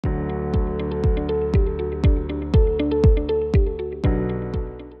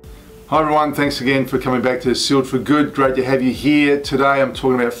Hi everyone, thanks again for coming back to Sealed for Good. Great to have you here. Today I'm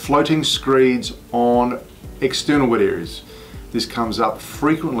talking about floating screeds on external wet areas. This comes up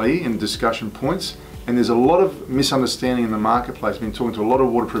frequently in discussion points, and there's a lot of misunderstanding in the marketplace. I've been talking to a lot of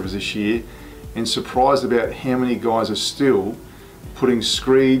waterproofers this year and surprised about how many guys are still putting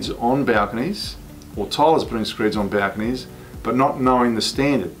screeds on balconies, or tilers putting screeds on balconies, but not knowing the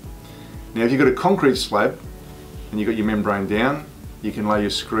standard. Now if you've got a concrete slab and you've got your membrane down, you can lay your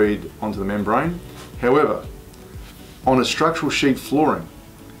screed onto the membrane. However, on a structural sheet flooring,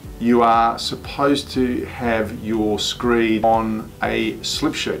 you are supposed to have your screed on a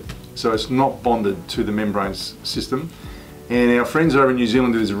slip sheet, so it's not bonded to the membrane system. And our friends over in New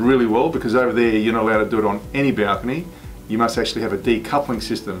Zealand do this really well, because over there you're not allowed to do it on any balcony. You must actually have a decoupling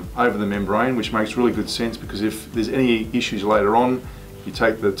system over the membrane, which makes really good sense, because if there's any issues later on, you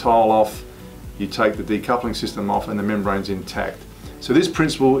take the tile off, you take the decoupling system off, and the membrane's intact. So this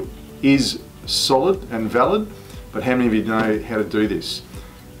principle is solid and valid, but how many of you know how to do this?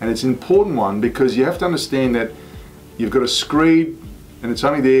 And it's an important one, because you have to understand that you've got a screed and it's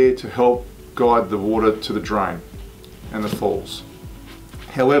only there to help guide the water to the drain and the falls.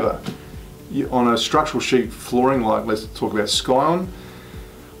 However, on a structural sheet flooring, like let's talk about Scion,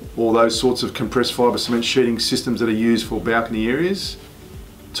 or those sorts of compressed fibre cement sheeting systems that are used for balcony areas,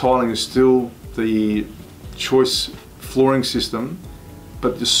 tiling is still the choice flooring system,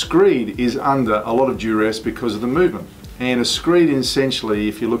 but the screed is under a lot of duress because of the movement. And a screed, essentially,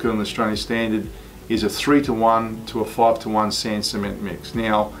 if you look at an Australian standard, is a 3:1 to a 5:1 sand cement mix.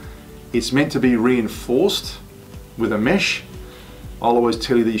 Now, it's meant to be reinforced with a mesh. I'll always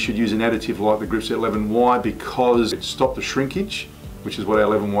tell you that you should use an additive like the Gripset 11Y, because it stops the shrinkage, which is what our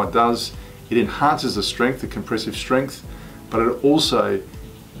 11Y does. It enhances the strength, the compressive strength, but it also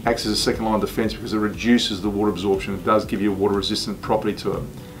acts as a second line of defense because it reduces the water absorption. It does give you a water resistant property to it.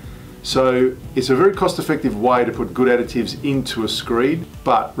 So it's a very cost effective way to put good additives into a screed,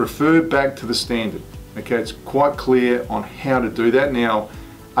 but refer back to the standard. Okay, it's quite clear on how to do that. Now,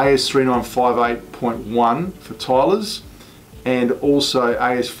 AS 3958.1 for tilers, and also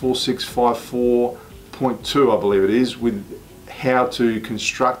AS 4654.2, I believe it is, with how to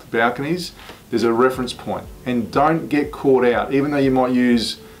construct balconies. There's a reference point, and don't get caught out. Even though you might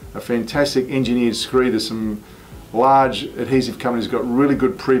use a fantastic engineered screed, there's some large adhesive companies got really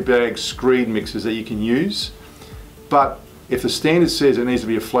good pre-bagged screed mixes that you can use, but if the standard says it needs to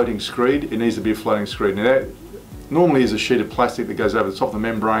be a floating screed, it needs to be a floating screed. Now that normally is a sheet of plastic that goes over the top of the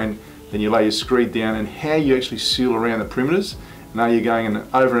membrane, then you lay your screed down, and how you actually seal around the perimeters, and are you going an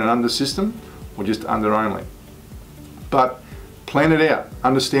over and under system, or just under only? But plan it out,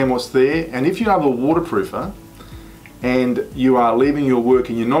 understand what's there, and if you are a waterproofer and you are leaving your work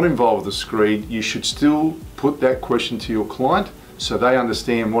and you're not involved with the screed, you should still put that question to your client so they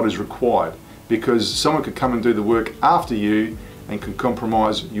understand what is required, because someone could come and do the work after you and can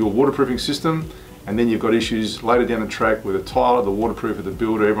compromise your waterproofing system, and then you've got issues later down the track with the tiler, the waterproofer, the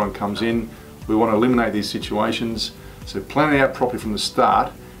builder, everyone comes in. We want to eliminate these situations, so plan it out properly from the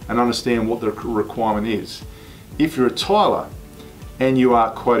start and understand what the requirement is. If you're a tiler and you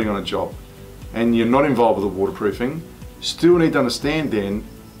are quoting on a job and you're not involved with the waterproofing, still need to understand then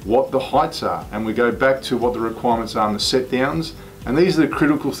what the heights are, and we go back to what the requirements are and the set downs, and these are the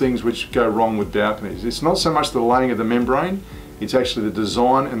critical things which go wrong with balconies. It's not so much the laying of the membrane, it's actually the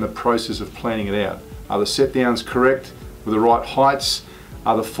design and the process of planning it out. Are the set downs correct with the right heights?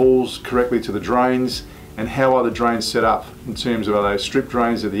 Are the falls correctly to the drains? And how are the drains set up in terms of, are they strip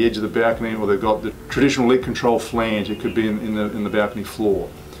drains at the edge of the balcony, or they've got the traditional leak control flange? It could be in the balcony floor.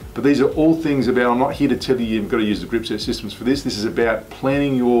 But these are all things about, I'm not here to tell you you've got to use the Gripset systems for this. This is about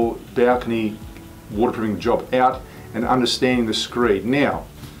planning your balcony waterproofing job out and understanding the screed. Now,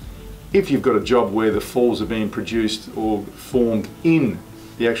 if you've got a job where the falls are being produced or formed in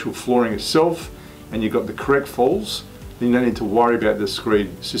the actual flooring itself, and you've got the correct falls, then you don't need to worry about the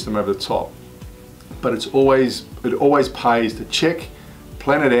screed system over the top. But it always pays to check,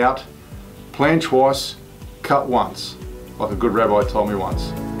 plan it out, plan twice, cut once, like a good rabbi told me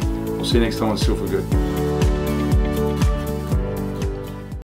once. We'll see you next time on Sealed for Good.